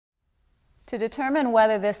To determine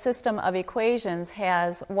whether this system of equations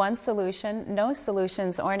has one solution, no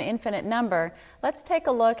solutions, or an infinite number, let's take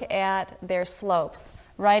a look at their slopes,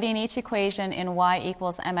 writing each equation in y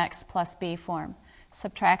equals mx plus b form.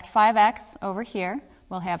 Subtract 5x over here.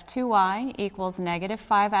 We'll have 2y equals negative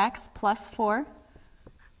 5x plus 4.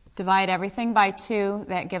 Divide everything by 2.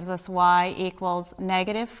 That gives us y equals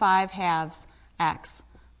negative 5 halves x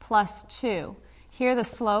plus 2. Here the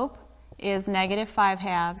slope is negative 5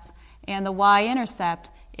 halves, and the y-intercept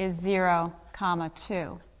is 0,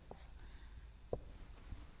 2.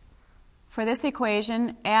 For this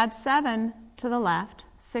equation, add 7 to the left.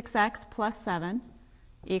 6x plus 7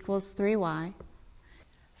 equals 3y.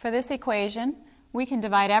 For this equation, we can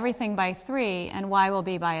divide everything by 3, and y will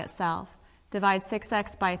be by itself. Divide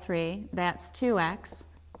 6x by 3, that's 2x,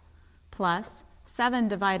 plus 7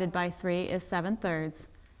 divided by 3 is 7/3,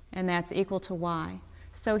 and that's equal to y.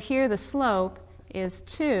 So here the slope is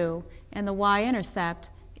 2, and the y-intercept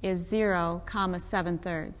is 0,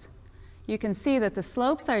 7/3. You can see that the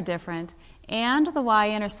slopes are different and the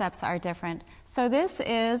y-intercepts are different. So this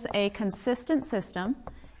is a consistent system,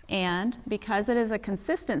 and because it is a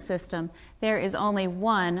consistent system, there is only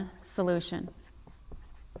one solution.